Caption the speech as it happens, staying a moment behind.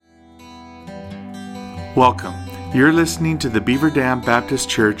Welcome. You're listening to the Beaver Dam Baptist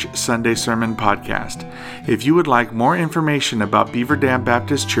Church Sunday Sermon Podcast. If you would like more information about Beaver Dam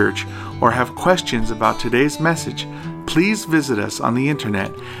Baptist Church or have questions about today's message, please visit us on the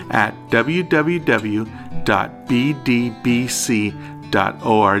internet at www.bdbc.org.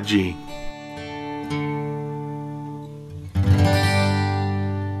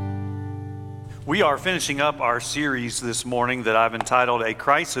 We are finishing up our series this morning that I've entitled A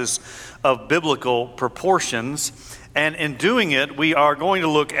Crisis of Biblical Proportions. And in doing it, we are going to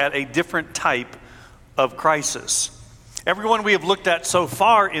look at a different type of crisis. Everyone we have looked at so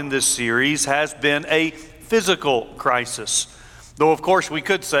far in this series has been a physical crisis. Though, of course, we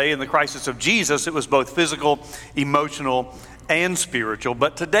could say in the crisis of Jesus, it was both physical, emotional, and spiritual.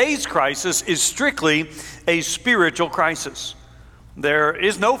 But today's crisis is strictly a spiritual crisis. There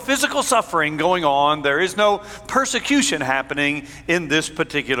is no physical suffering going on. There is no persecution happening in this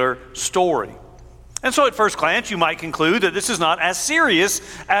particular story. And so at first glance, you might conclude that this is not as serious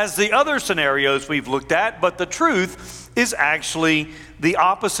as the other scenarios we've looked at, but the truth is actually the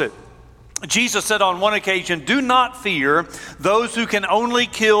opposite. Jesus said on one occasion, "Do not fear those who can only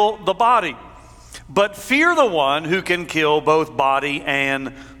kill the body, but fear the one who can kill both body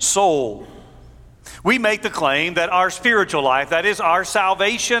and soul." We make the claim that our spiritual life, that is our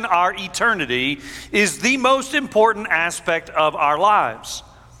salvation, our eternity, is the most important aspect of our lives.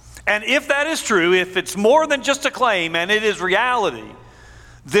 And if that is true, if it's more than just a claim and it is reality,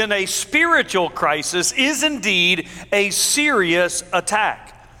 then a spiritual crisis is indeed a serious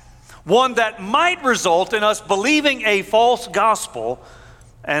attack. One that might result in us believing a false gospel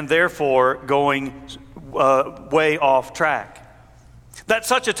and therefore going way off track. That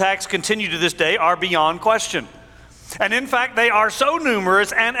such attacks continue to this day are beyond question. And in fact, they are so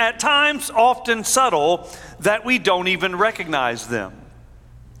numerous and at times often subtle that we don't even recognize them.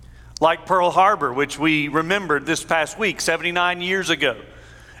 Like Pearl Harbor, which we remembered this past week, 79 years ago.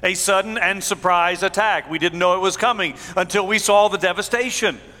 A sudden and surprise attack. We didn't know it was coming until we saw the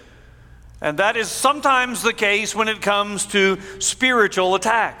devastation. And that is sometimes the case when it comes to spiritual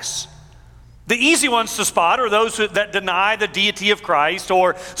attacks. The easy ones to spot are those that deny the deity of Christ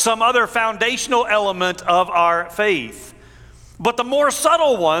or some other foundational element of our faith. But the more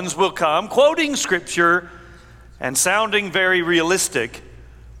subtle ones will come, quoting Scripture and sounding very realistic,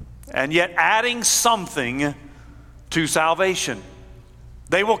 and yet adding something to salvation.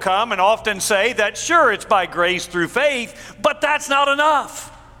 They will come and often say that, sure, it's by grace through faith, but that's not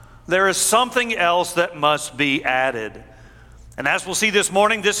enough. There is something else that must be added. And as we'll see this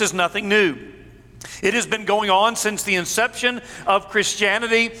morning, this is nothing new. It has been going on since the inception of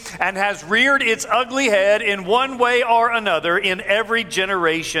Christianity and has reared its ugly head in one way or another in every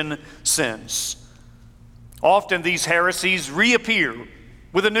generation since. Often these heresies reappear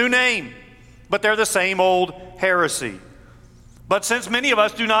with a new name, but they're the same old heresy. But since many of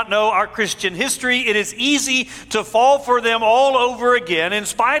us do not know our Christian history, it is easy to fall for them all over again, in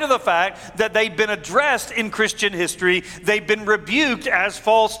spite of the fact that they've been addressed in Christian history, they've been rebuked as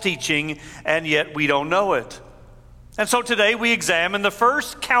false teaching, and yet we don't know it. And so today we examine the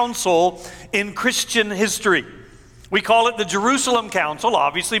first council in Christian history. We call it the Jerusalem Council,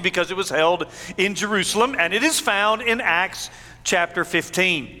 obviously because it was held in Jerusalem, and it is found in Acts chapter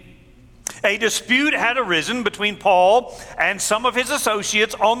 15. A dispute had arisen between Paul and some of his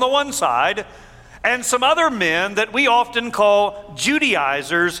associates on the one side, and some other men that we often call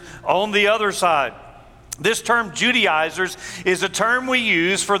Judaizers on the other side. This term Judaizers is a term we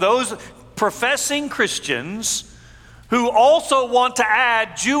use for those professing Christians who also want to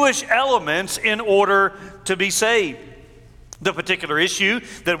add Jewish elements in order to be saved. The particular issue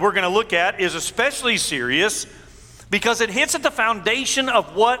that we're going to look at is especially serious because it hits at the foundation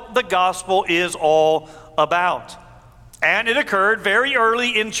of what the gospel is all about. And it occurred very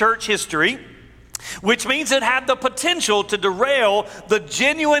early in church history, which means it had the potential to derail the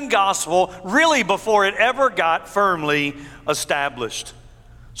genuine gospel really before it ever got firmly established.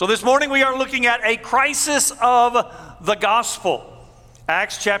 So this morning we are looking at a crisis of the gospel.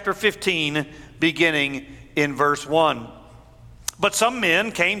 Acts chapter 15, beginning in verse 1. But some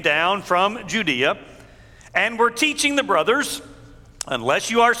men came down from Judea and were teaching the brothers, unless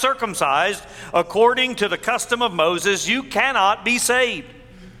you are circumcised according to the custom of Moses, you cannot be saved.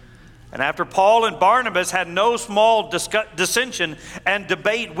 And after Paul and Barnabas had no small dissension and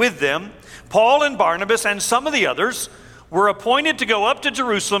debate with them, Paul and Barnabas and some of the others were appointed to go up to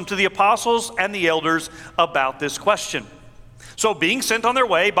Jerusalem to the apostles and the elders about this question. So being sent on their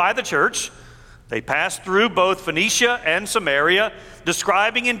way by the church, they passed through both Phoenicia and Samaria,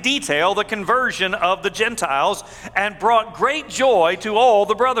 describing in detail the conversion of the Gentiles, and brought great joy to all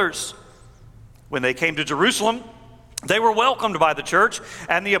the brothers. When they came to Jerusalem, they were welcomed by the church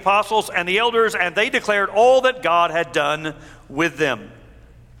and the apostles and the elders, and they declared all that God had done with them.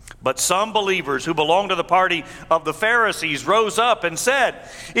 But some believers who belonged to the party of the Pharisees rose up and said,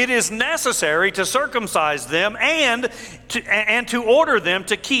 "It is necessary to circumcise them and to order them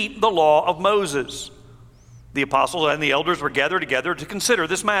to keep the law of Moses." The apostles and the elders were gathered together to consider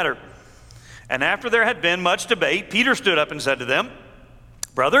this matter. And after there had been much debate, Peter stood up and said to them,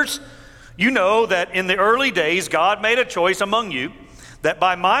 "Brothers, you know that in the early days God made a choice among you that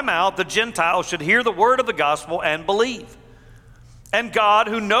by my mouth the Gentiles should hear the word of the gospel and believe. And God,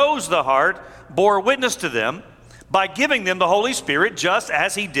 who knows the heart, bore witness to them by giving them the Holy Spirit just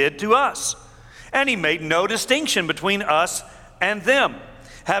as he did to us. And he made no distinction between us and them,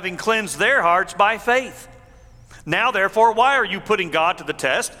 having cleansed their hearts by faith. Now, therefore, why are you putting God to the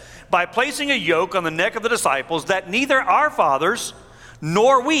test by placing a yoke on the neck of the disciples that neither our fathers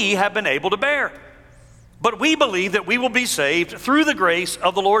nor we have been able to bear? But we believe that we will be saved through the grace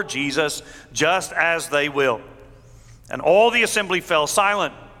of the Lord Jesus, just as they will." And all the assembly fell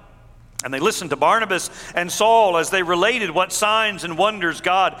silent, and they listened to Barnabas and Saul as they related what signs and wonders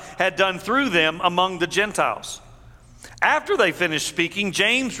God had done through them among the Gentiles. After they finished speaking,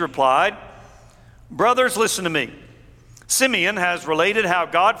 James replied, "Brothers, listen to me. Simeon has related how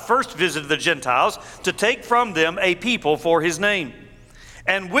God first visited the Gentiles to take from them a people for his name.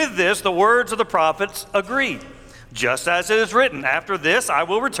 And with this, the words of the prophets agree. Just as it is written, after this I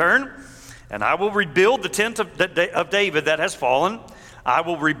will return, and I will rebuild the tent of David that has fallen. I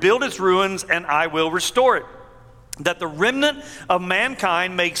will rebuild its ruins, and I will restore it, that the remnant of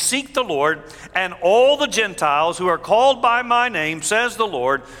mankind may seek the Lord, and all the Gentiles who are called by my name, says the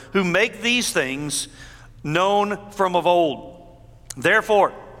Lord, who make these things known from of old.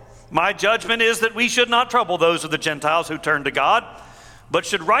 Therefore, my judgment is that we should not trouble those of the Gentiles who turn to God, but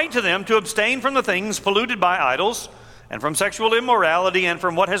should write to them to abstain from the things polluted by idols, and from sexual immorality, and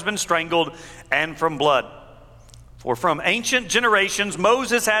from what has been strangled, and from blood. For from ancient generations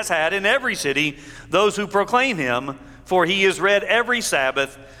Moses has had in every city those who proclaim him, for he is read every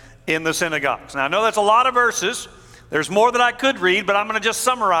Sabbath in the synagogues." Now I know that's a lot of verses. There's more that I could read, but I'm going to just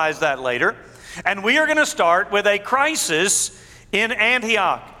summarize that later. And we are going to start with a crisis in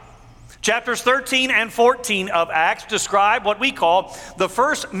Antioch. Chapters 13 and 14 of Acts describe what we call the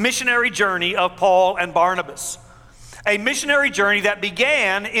first missionary journey of Paul and Barnabas. A missionary journey that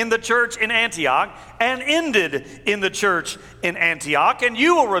began in the church in Antioch and ended in the church in Antioch. And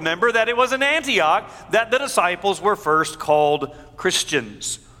you will remember that it was in Antioch that the disciples were first called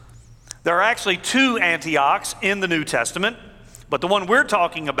Christians. There are actually two Antiochs in the New Testament, but the one we're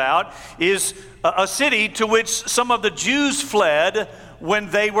talking about is a city to which some of the Jews fled when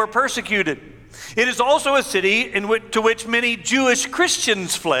they were persecuted. It is also a city to which many Jewish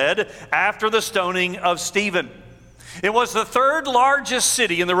Christians fled after the stoning of Stephen. It was the third largest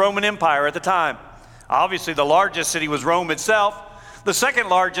city in the Roman Empire at the time. Obviously, the largest city was Rome itself. The second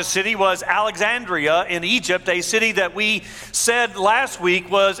largest city was Alexandria in Egypt, a city that we said last week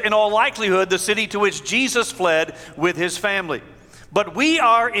was in all likelihood the city to which Jesus fled with his family. But we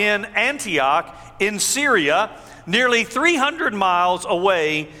are in Antioch in Syria, nearly 300 miles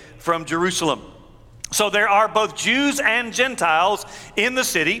away from Jerusalem. So there are both Jews and Gentiles in the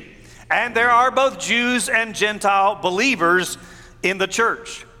city, and there are both Jews and Gentile believers in the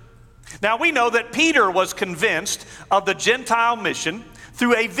church. Now we know that Peter was convinced of the Gentile mission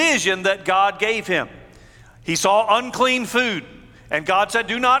through a vision that God gave him. He saw unclean food, and God said,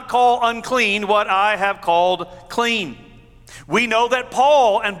 "Do not call unclean what I have called clean." We know that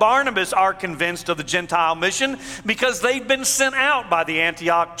Paul and Barnabas are convinced of the Gentile mission because they've been sent out by the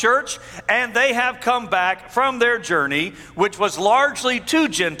Antioch church, and they have come back from their journey, which was largely to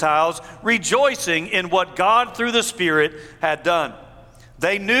Gentiles, rejoicing in what God through the Spirit had done.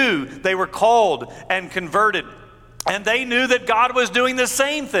 They knew they were called and converted, and they knew that God was doing the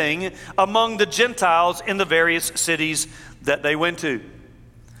same thing among the Gentiles in the various cities that they went to.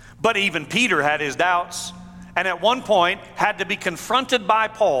 But even Peter had his doubts, and at one point had to be confronted by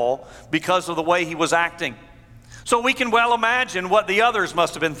Paul because of the way he was acting. So we can well imagine what the others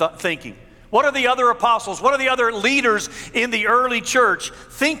must have been thinking. What are the other apostles, what are the other leaders in the early church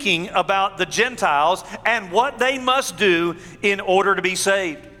thinking about the Gentiles and what they must do in order to be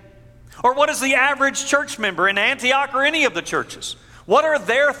saved? Or what is the average church member in Antioch or any of the churches? What are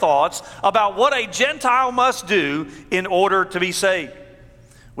their thoughts about what a Gentile must do in order to be saved?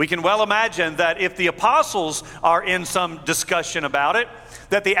 We can well imagine that if the apostles are in some discussion about it,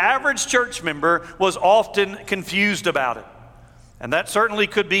 that the average church member was often confused about it. And that certainly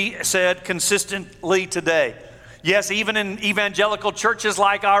could be said consistently today. Yes, even in evangelical churches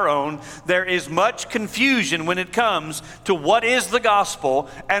like our own, there is much confusion when it comes to what is the gospel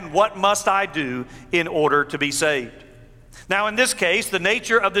and what must I do in order to be saved. Now, in this case, the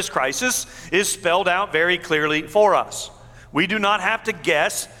nature of this crisis is spelled out very clearly for us. We do not have to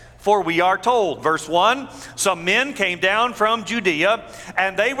guess, for we are told. Verse 1, some men came down from Judea,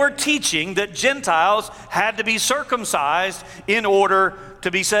 and they were teaching that Gentiles had to be circumcised in order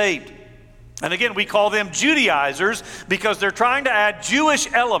to be saved. And again, we call them Judaizers because they're trying to add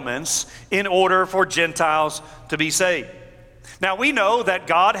Jewish elements in order for Gentiles to be saved. Now, we know that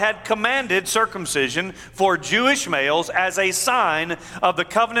God had commanded circumcision for Jewish males as a sign of the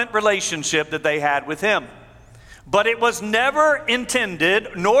covenant relationship that they had with Him. But it was never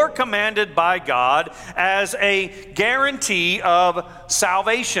intended nor commanded by God as a guarantee of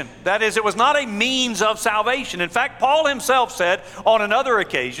salvation. That is, it was not a means of salvation. In fact, Paul himself said on another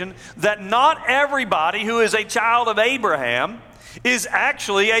occasion that not everybody who is a child of Abraham is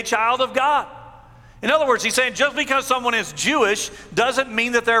actually a child of God. In other words, he's saying just because someone is Jewish doesn't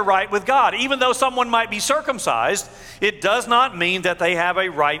mean that they're right with God. Even though someone might be circumcised, it does not mean that they have a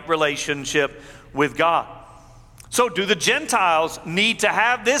right relationship with God. So do the Gentiles need to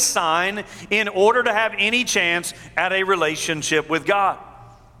have this sign in order to have any chance at a relationship with God?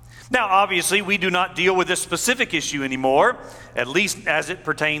 Now, obviously, we do not deal with this specific issue anymore, at least as it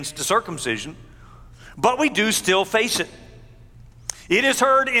pertains to circumcision, but we do still face it. It is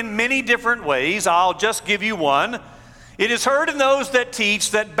heard in many different ways. I'll just give you one. It is heard in those that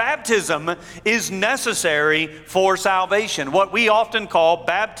teach that baptism is necessary for salvation, what we often call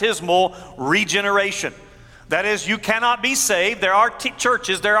baptismal regeneration. That is, you cannot be saved. There are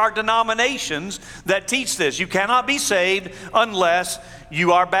churches, there are denominations that teach this. You cannot be saved unless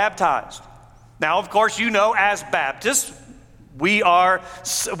you are baptized. Now, of course, you know, as Baptists, we are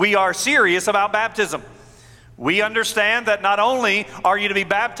serious about baptism. We understand that not only are you to be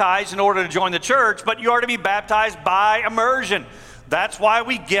baptized in order to join the church, but you are to be baptized by immersion. That's why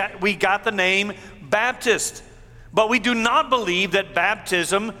we got the name Baptist. But we do not believe that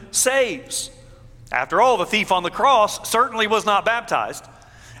baptism saves. After all, the thief on the cross certainly was not baptized.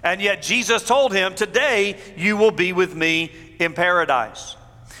 And yet Jesus told him, today you will be with me in paradise.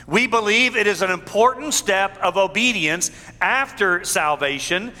 We believe it is an important step of obedience after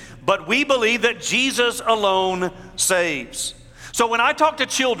salvation, but we believe that Jesus alone saves. So when I talk to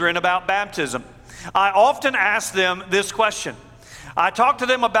children about baptism, I often ask them this question. I talk to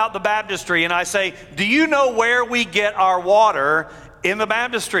them about the baptistry and I say, do you know where we get our water in the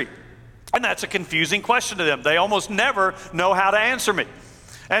baptistry? And that's a confusing question to them. They almost never know how to answer me.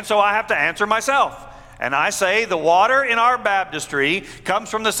 And so I have to answer myself. And I say the water in our baptistry comes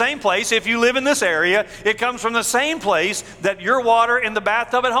from the same place. If you live in this area, it comes from the same place that your water in the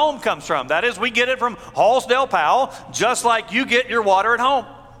bathtub at home comes from. That is, we get it from Halls Del Powell, just like you get your water at home.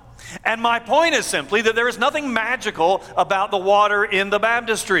 And my point is simply that there is nothing magical about the water in the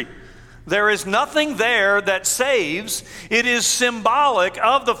baptistry. There is nothing there that saves. It is symbolic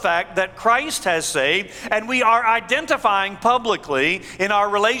of the fact that Christ has saved, and we are identifying publicly in our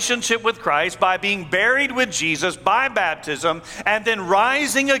relationship with Christ by being buried with Jesus by baptism and then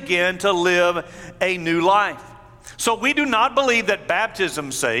rising again to live a new life. So we do not believe that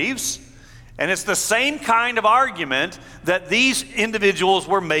baptism saves, and it's the same kind of argument that these individuals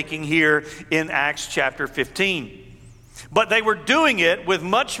were making here in Acts chapter 15. But they were doing it with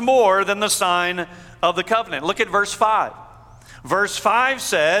much more than the sign of the covenant. Look at verse 5. Verse 5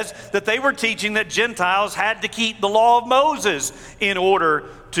 says that they were teaching that Gentiles had to keep the law of Moses in order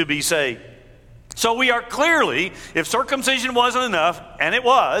to be saved. So we are clearly, if circumcision wasn't enough, and it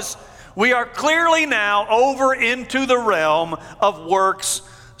was, we are clearly now over into the realm of works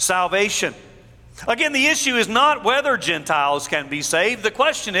salvation. Again, the issue is not whether Gentiles can be saved. The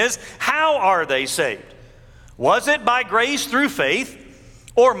question is, how are they saved? Was it by grace through faith,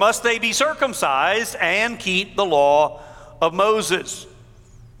 or must they be circumcised and keep the law of Moses?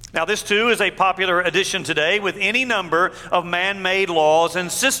 Now, this too is a popular addition today with any number of man-made laws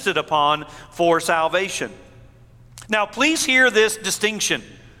insisted upon for salvation. Now, please hear this distinction.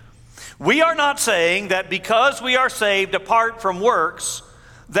 We are not saying that because we are saved apart from works,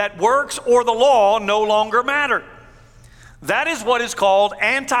 that works or the law no longer matter. That is what is called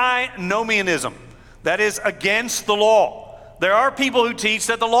antinomianism. That is against the law. There are people who teach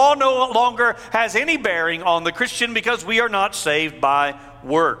that the law no longer has any bearing on the Christian because we are not saved by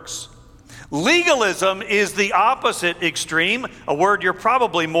works. Legalism is the opposite extreme, a word you're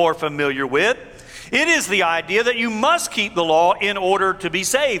probably more familiar with. It is the idea that you must keep the law in order to be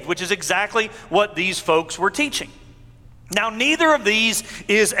saved, which is exactly what these folks were teaching. Now, neither of these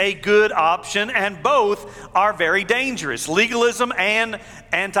is a good option, and both are very dangerous: legalism and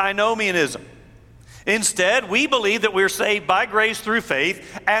antinomianism. Instead, we believe that we're saved by grace through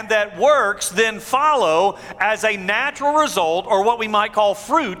faith, and that works then follow as a natural result, or what we might call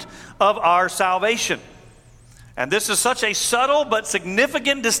fruit, of our salvation. And this is such a subtle but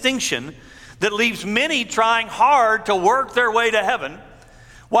significant distinction that leaves many trying hard to work their way to heaven,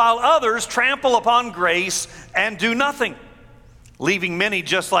 while others trample upon grace and do nothing, leaving many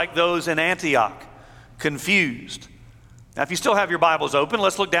just like those in Antioch, confused. Now, if you still have your Bibles open,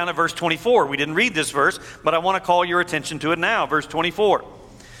 let's look down at verse 24. We didn't read this verse, but I want to call your attention to it now. Verse 24.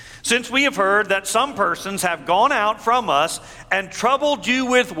 Since we have heard that some persons have gone out from us and troubled you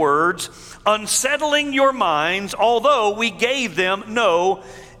with words, unsettling your minds, although we gave them no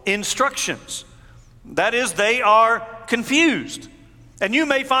instructions. That is, they are confused. And you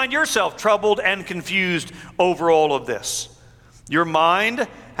may find yourself troubled and confused over all of this. Your mind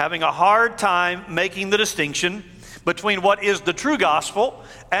having a hard time making the distinction between what is the true gospel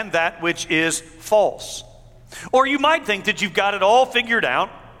and that which is false. Or you might think that you've got it all figured out,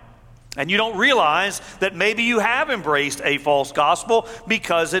 and you don't realize that maybe you have embraced a false gospel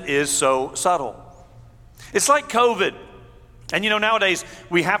because it is so subtle. It's like COVID. And nowadays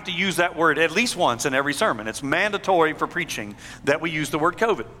we have to use that word at least once in every sermon. It's mandatory for preaching that we use the word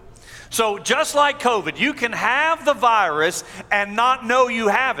COVID. So just like COVID, you can have the virus and not know you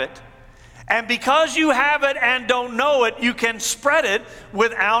have it. And because you have it and don't know it, you can spread it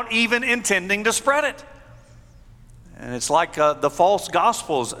without even intending to spread it. And it's like the false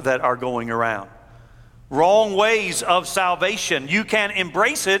gospels that are going around. Wrong ways of salvation. You can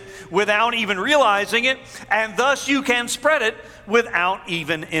embrace it without even realizing it, and thus you can spread it without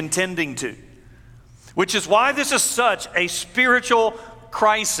even intending to. Which is why this is such a spiritual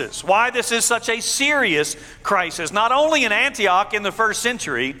crisis. Why this is such a serious crisis. Not only in Antioch in the first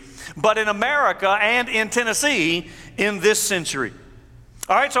century, but in America and in Tennessee in this century.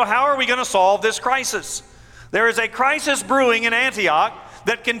 All right, so how are we going to solve this crisis? There is a crisis brewing in Antioch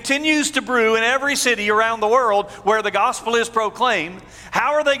that continues to brew in every city around the world where the gospel is proclaimed.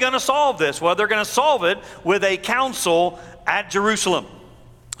 How are they going to solve this? Well, they're going to solve it with a council at Jerusalem.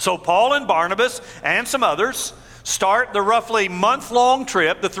 So Paul and Barnabas and some others start the roughly month-long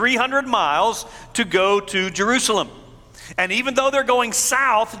trip, the 300 miles, to go to Jerusalem. And even though they're going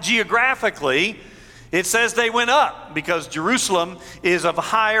south geographically, it says they went up because Jerusalem is of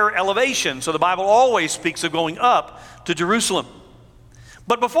higher elevation. So the Bible always speaks of going up to Jerusalem.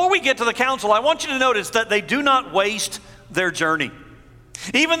 But before we get to the council, I want you to notice that they do not waste their journey.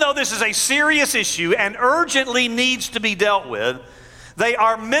 Even though this is a serious issue and urgently needs to be dealt with, they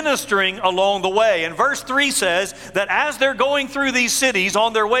are ministering along the way. And verse 3 says that as they're going through these cities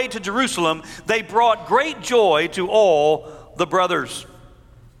on their way to Jerusalem, they brought great joy to all the brothers.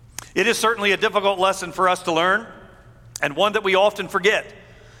 It is certainly a difficult lesson for us to learn, and one that we often forget.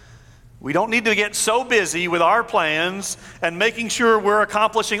 We don't need to get so busy with our plans and making sure we're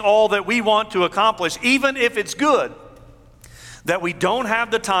accomplishing all that we want to accomplish, even if it's good, that we don't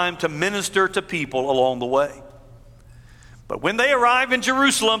have the time to minister to people along the way. But when they arrive in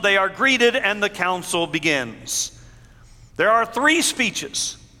Jerusalem, they are greeted and the council begins. There are 3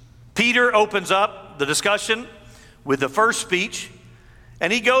 speeches. Peter opens up the discussion with the first speech,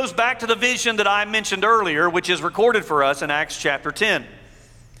 and he goes back to the vision that I mentioned earlier, which is recorded for us in Acts chapter 10.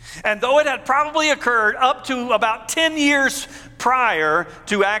 And though it had probably occurred up to about 10 years prior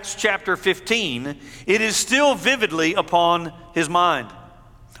to Acts chapter 15, it is still vividly upon his mind,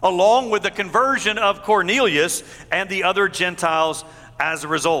 along with the conversion of Cornelius and the other Gentiles as a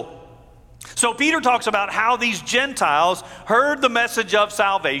result. So Peter talks about how these Gentiles heard the message of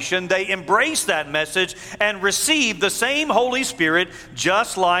salvation, they embraced that message and received the same Holy Spirit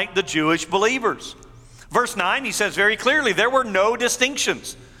just like the Jewish believers. Verse 9, he says very clearly, there were no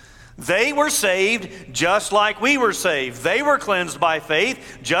distinctions. They were saved just like we were saved. They were cleansed by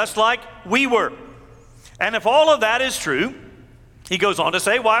faith just like we were. And if all of that is true, he goes on to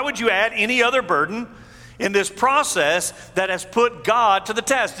say, why would you add any other burden in this process that has put God to the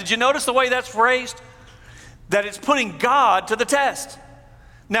test? Did you notice the way that's phrased? That it's putting God to the test.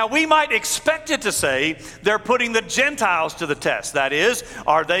 Now, we might expect it to say they're putting the Gentiles to the test. That is,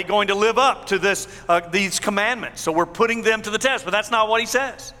 are they going to live up to these commandments? So we're putting them to the test, but that's not what he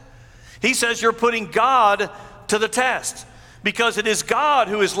says. He says you're putting God to the test, because it is God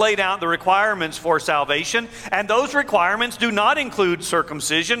who has laid out the requirements for salvation, and those requirements do not include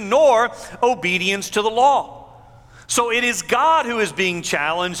circumcision nor obedience to the law. So it is God who is being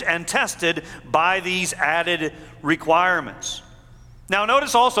challenged and tested by these added requirements. Now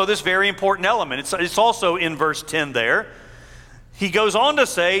notice also this very important element. It's also in verse 10 there. he goes on to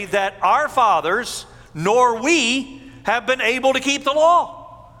say that our fathers, nor we, have been able to keep the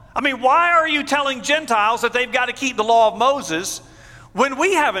law. I mean, why are you telling Gentiles that they've got to keep the law of Moses when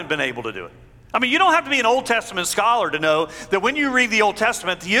we haven't been able to do it? I mean, you don't have to be an Old Testament scholar to know that when you read the Old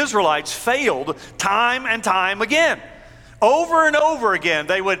Testament, the Israelites failed time and time again. Over and over again,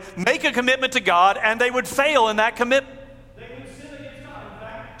 they would make a commitment to God and they would fail in that commitment. They would sin against God. In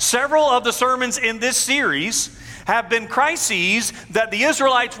fact, several of the sermons in this series have been crises that the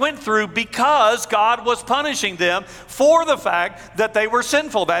Israelites went through because God was punishing them for the fact that they were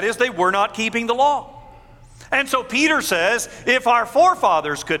sinful. That is, they were not keeping the law. And so Peter says, if our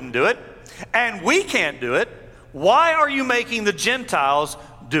forefathers couldn't do it, and we can't do it, why are you making the Gentiles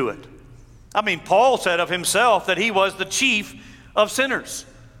do it? I mean, Paul said of himself that he was the chief of sinners.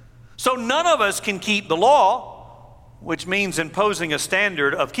 So none of us can keep the law, which means imposing a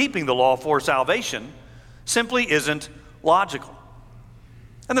standard of keeping the law for salvation simply isn't logical.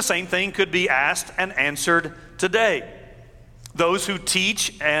 And the same thing could be asked and answered today. Those who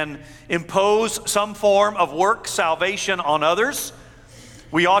teach and impose some form of work salvation on others,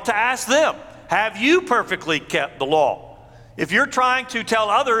 we ought to ask them, have you perfectly kept the law? If you're trying to tell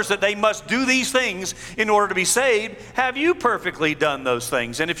others that they must do these things in order to be saved, have you perfectly done those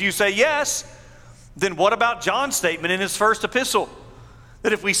things? And if you say yes, then what about John's statement in his first epistle?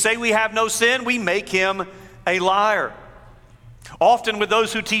 That if we say we have no sin, we make him a liar. Often with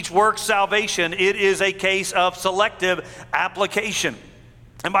those who teach works salvation, it is a case of selective application.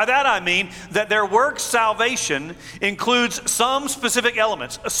 And by that I mean that their works salvation includes some specific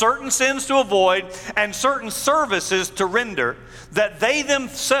elements, certain sins to avoid and certain services to render that they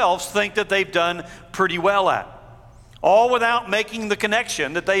themselves think that they've done pretty well at. All without making the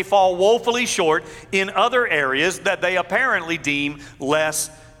connection that they fall woefully short in other areas that they apparently deem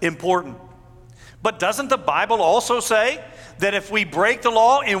less important. But doesn't the Bible also say that if we break the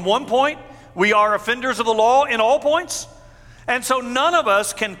law in one point, we are offenders of the law in all points? And so none of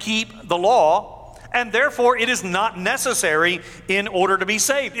us can keep the law, and therefore it is not necessary in order to be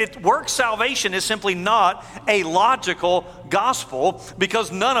saved. Works salvation is simply not a logical gospel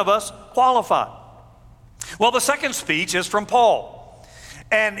because none of us qualify. Well, the second speech is from Paul.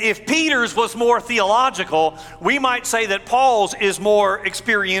 And if Peter's was more theological, we might say that Paul's is more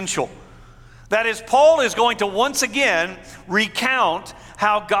experiential. That is, Paul is going to once again recount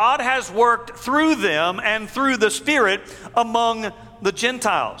how God has worked through them and through the Spirit among the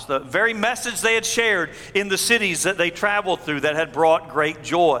Gentiles, the very message they had shared in the cities that they traveled through that had brought great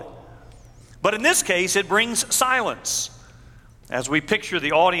joy. But in this case, it brings silence as we picture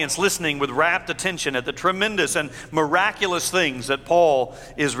the audience listening with rapt attention at the tremendous and miraculous things that Paul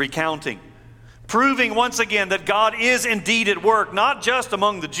is recounting, proving once again that God is indeed at work, not just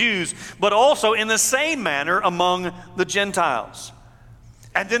among the Jews, but also in the same manner among the Gentiles.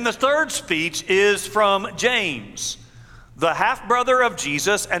 And then the third speech is from James, the half-brother of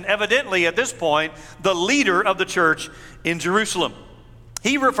Jesus, and evidently at this point, the leader of the church in Jerusalem.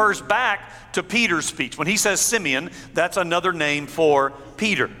 He refers back to Peter's speech. When he says Simeon, that's another name for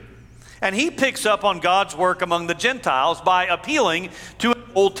Peter. And he picks up on God's work among the Gentiles by appealing to an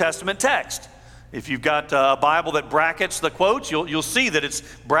Old Testament text. If you've got a Bible that brackets the quotes, you'll see that it's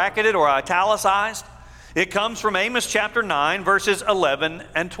bracketed or italicized. It comes from Amos chapter 9, verses 11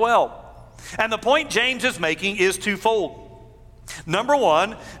 and 12. And the point James is making is twofold. Number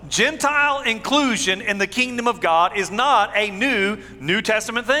one, Gentile inclusion in the kingdom of God is not a New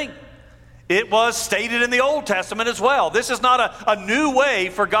Testament thing. It was stated in the Old Testament as well. This is not a new way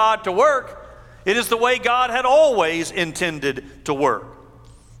for God to work. It is the way God had always intended to work.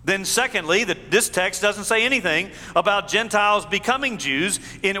 Then secondly, this text doesn't say anything about Gentiles becoming Jews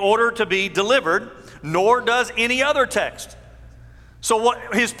in order to be delivered, nor does any other text. So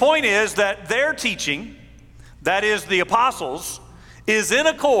what his point is that their teaching, that is the apostles, is in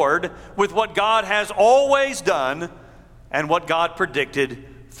accord with what God has always done and what God predicted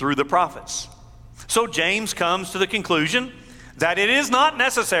through the prophets. So James comes to the conclusion that it is not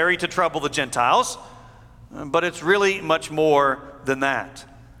necessary to trouble the Gentiles, but it's really much more than that.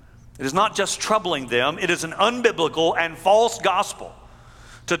 It is not just troubling them, it is an unbiblical and false gospel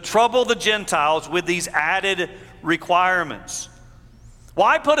to trouble the Gentiles with these added requirements.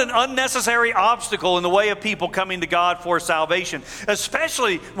 Why put an unnecessary obstacle in the way of people coming to God for salvation,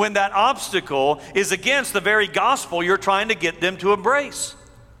 especially when that obstacle is against the very gospel you're trying to get them to embrace?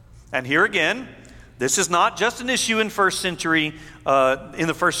 And here again, this is not just an issue in the first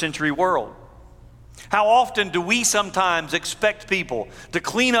century world. How often do we sometimes expect people to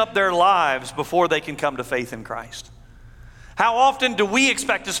clean up their lives before they can come to faith in Christ? How often do we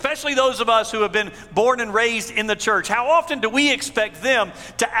expect, especially those of us who have been born and raised in the church, how often do we expect them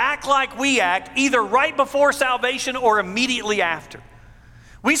to act like we act, either right before salvation or immediately after?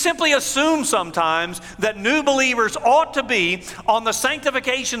 We simply assume sometimes that new believers ought to be on the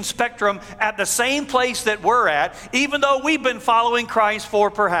sanctification spectrum at the same place that we're at, even though we've been following Christ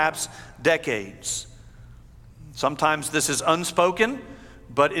for perhaps decades. Sometimes this is unspoken,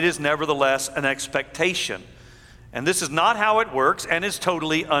 but it is nevertheless an expectation. And this is not how it works and is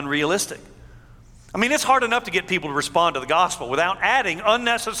totally unrealistic. I mean, it's hard enough to get people to respond to the gospel without adding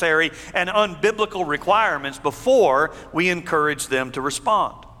unnecessary and unbiblical requirements before we encourage them to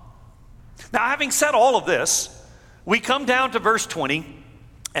respond. Now, having said all of this, we come down to verse 20,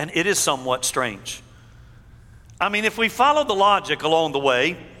 and it is somewhat strange. I mean, if we follow the logic along the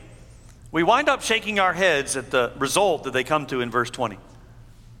way, we wind up shaking our heads at the result that they come to in verse 20.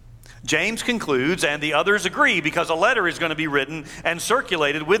 James concludes, and the others agree, because a letter is going to be written and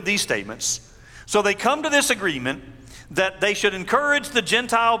circulated with these statements. So they come to this agreement that they should encourage the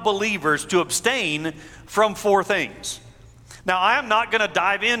Gentile believers to abstain from 4 things. Now, I am not going to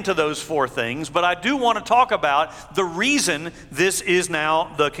dive into those 4 things, but I do want to talk about the reason this is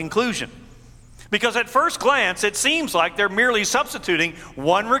now the conclusion. Because at first glance, it seems like they're merely substituting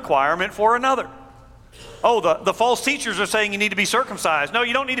one requirement for another. Oh, the false teachers are saying you need to be circumcised. No,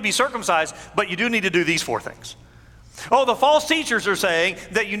 you don't need to be circumcised, but you do need to do these 4 things. Oh, the false teachers are saying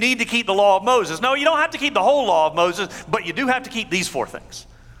that you need to keep the law of Moses. No, you don't have to keep the whole law of Moses, but you do have to keep these 4 things.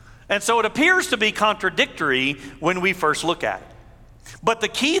 And so it appears to be contradictory when we first look at it. But the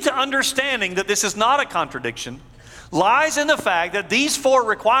key to understanding that this is not a contradiction lies in the fact that these 4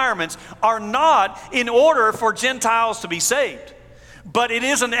 requirements are not in order for Gentiles to be saved. But it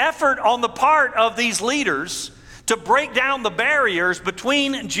is an effort on the part of these leaders to break down the barriers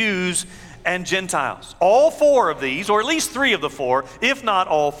between Jews and Gentiles. All 4 of these, or at least 3 of the 4, if not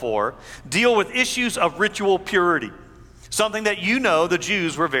all 4, deal with issues of ritual purity, something that you know the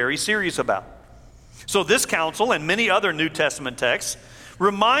Jews were very serious about. So this council and many other New Testament texts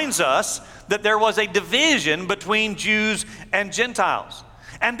reminds us that there was a division between Jews and Gentiles.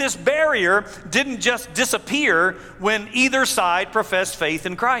 And this barrier didn't just disappear when either side professed faith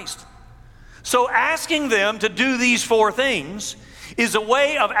in Christ. So asking them to do these 4 things is a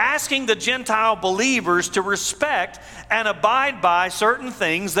way of asking the Gentile believers to respect and abide by certain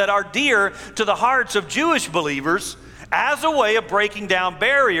things that are dear to the hearts of Jewish believers as a way of breaking down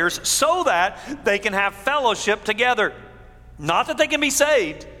barriers so that they can have fellowship together. Not that they can be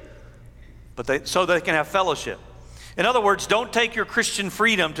saved, but so they can have fellowship. In other words, don't take your Christian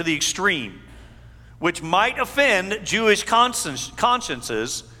freedom to the extreme, which might offend Jewish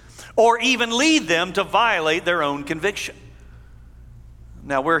consciences or even lead them to violate their own conviction.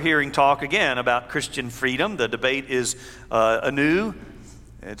 Now, we're hearing talk again about Christian freedom. The debate is anew.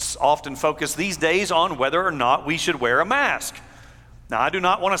 It's often focused these days on whether or not we should wear a mask. Now, I do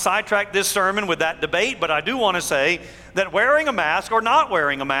not want to sidetrack this sermon with that debate, but I do want to say that wearing a mask or not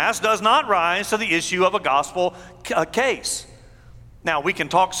wearing a mask does not rise to the issue of a gospel case. Now, we can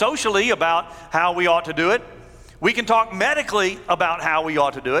talk socially about how we ought to do it. We can talk medically about how we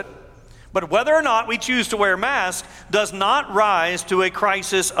ought to do it. But whether or not we choose to wear masks does not rise to a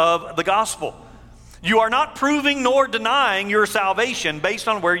crisis of the gospel. You are not proving nor denying your salvation based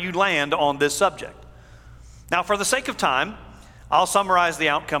on where you land on this subject. Now, for the sake of time, I'll summarize the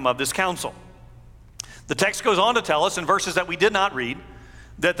outcome of this council. The text goes on to tell us in verses that we did not read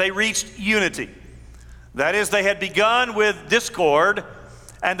that they reached unity. That is, they had begun with discord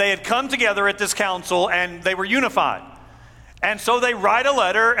and they had come together at this council and they were unified. And so they write a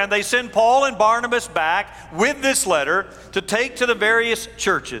letter and they send Paul and Barnabas back with this letter to take to the various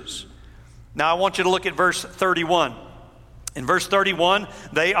churches. Now I want you to look at verse 31. In verse 31,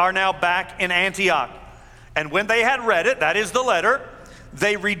 they are now back in Antioch. And when they had read it, that is the letter,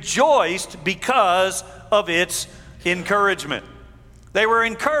 they rejoiced because of its encouragement. They were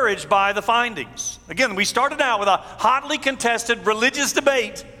encouraged by the findings. Again, we started out with a hotly contested religious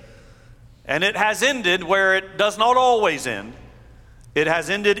debate, and it has ended where it does not always end. It has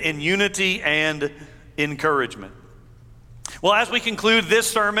ended in unity and encouragement. Well, as we conclude this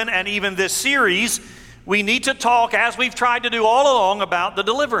sermon and even this series, we need to talk, as we've tried to do all along, about the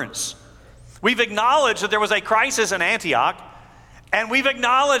deliverance. We've acknowledged that there was a crisis in Antioch, and we've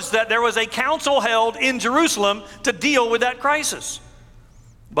acknowledged that there was a council held in Jerusalem to deal with that crisis.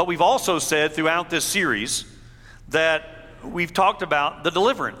 But we've also said throughout this series that we've talked about the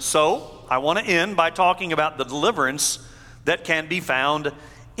deliverance. So I want to end by talking about the deliverance that can be found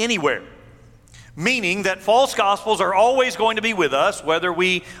anywhere. Meaning that false gospels are always going to be with us, whether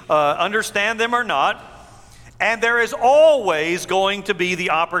we understand them or not. And there is always going to be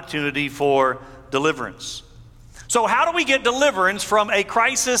the opportunity for deliverance. So how do we get deliverance from a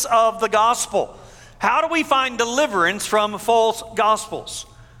crisis of the gospel? How do we find deliverance from false gospels?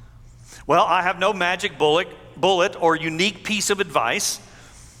 Well, I have no magic bullet or unique piece of advice.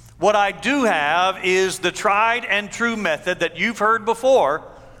 What I do have is the tried and true method that you've heard before,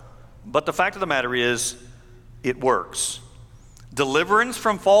 but the fact of the matter is, it works. Deliverance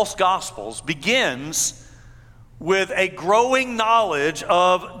from false gospels begins with a growing knowledge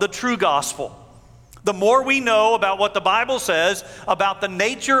of the true gospel. The more we know about what the Bible says about the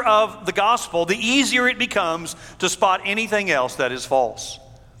nature of the gospel, the easier it becomes to spot anything else that is false.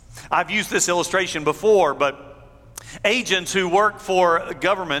 I've used this illustration before, but agents who work for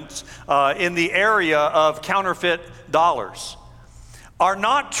governments in the area of counterfeit dollars are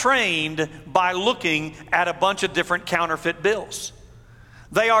not trained by looking at a bunch of different counterfeit bills.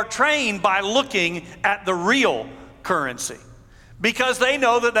 They are trained by looking at the real currency, because they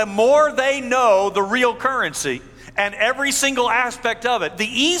know that the more they know the real currency and every single aspect of it, the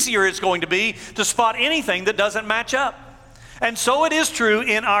easier it's going to be to spot anything that doesn't match up. And so it is true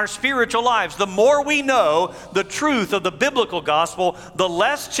in our spiritual lives. The more we know the truth of the biblical gospel, the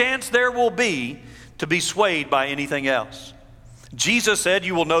less chance there will be to be swayed by anything else. Jesus said,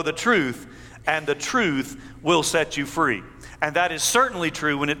 "You will know the truth, and the truth will set you free." And that is certainly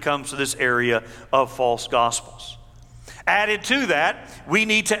true when it comes to this area of false gospels. Added to that, we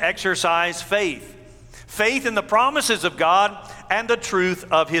need to exercise faith. Faith in the promises of God and the truth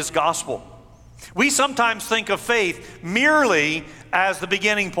of His gospel. We sometimes think of faith merely as the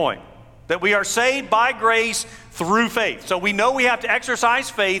beginning point, that we are saved by grace through faith. So we know we have to exercise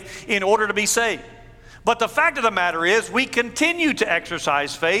faith in order to be saved. But the fact of the matter is, we continue to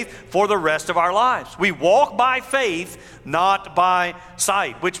exercise faith for the rest of our lives. We walk by faith, not by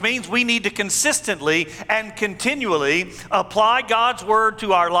sight, which means we need to consistently and continually apply God's word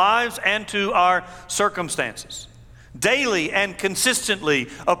to our lives and to our circumstances. Daily and consistently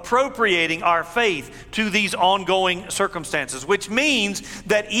appropriating our faith to these ongoing circumstances, which means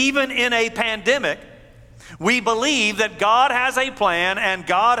that even in a pandemic, we believe that God has a plan and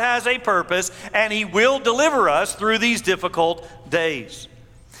God has a purpose, and He will deliver us through these difficult days.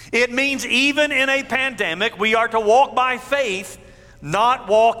 It means even in a pandemic, we are to walk by faith, not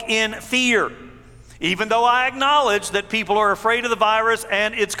walk in fear. Even though I acknowledge that people are afraid of the virus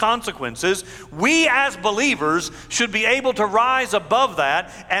and its consequences, we as believers should be able to rise above that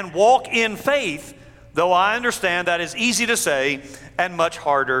and walk in faith, though I understand that is easy to say and much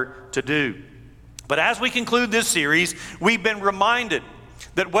harder to do. But as we conclude this series, we've been reminded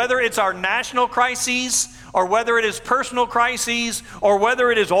that whether it's our national crises, or whether it is personal crises, or whether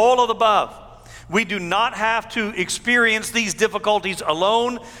it is all of the above, we do not have to experience these difficulties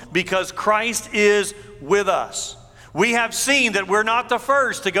alone, because Christ is with us. We have seen that we're not the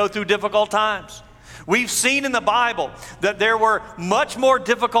first to go through difficult times. We've seen in the Bible that there were much more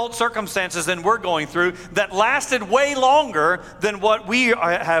difficult circumstances than we're going through that lasted way longer than what we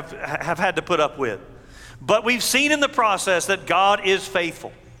have had to put up with. But we've seen in the process that God is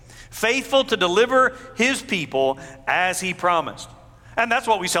faithful. Faithful to deliver His people as He promised. And that's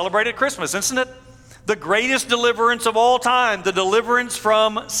what we celebrate at Christmas, isn't it? The greatest deliverance of all time, the deliverance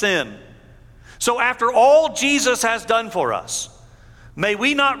from sin. So after all Jesus has done for us, may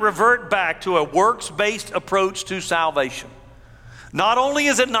we not revert back to a works-based approach to salvation. Not only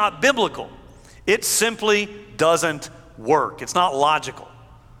is it not biblical, it simply doesn't work. It's not logical.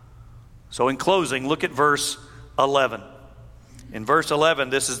 So in closing, look at verse 11. In verse 11,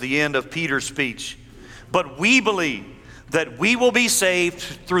 this is the end of Peter's speech. But we believe that we will be saved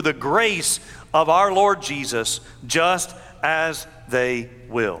through the grace of our Lord Jesus, just as they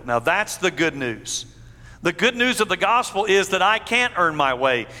will. Now that's the good news. The good news of the gospel is that I can't earn my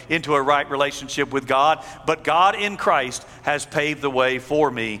way into a right relationship with God, but God in Christ has paved the way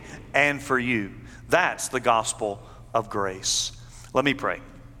for me and for you. That's the gospel of grace. Let me pray.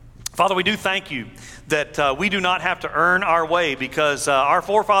 Father, we do thank you that we do not have to earn our way, because our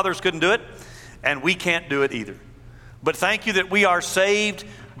forefathers couldn't do it, and we can't do it either. But thank you that we are saved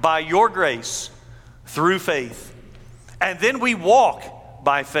by your grace through faith. And then we walk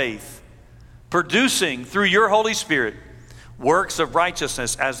by faith, producing through your Holy Spirit works of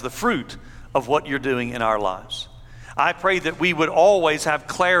righteousness as the fruit of what you're doing in our lives. I pray that we would always have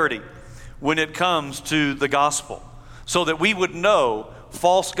clarity when it comes to the gospel, so that we would know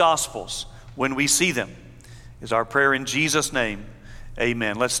false gospels when we see them. Is our prayer in Jesus' name.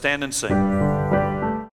 Amen. Let's stand and sing.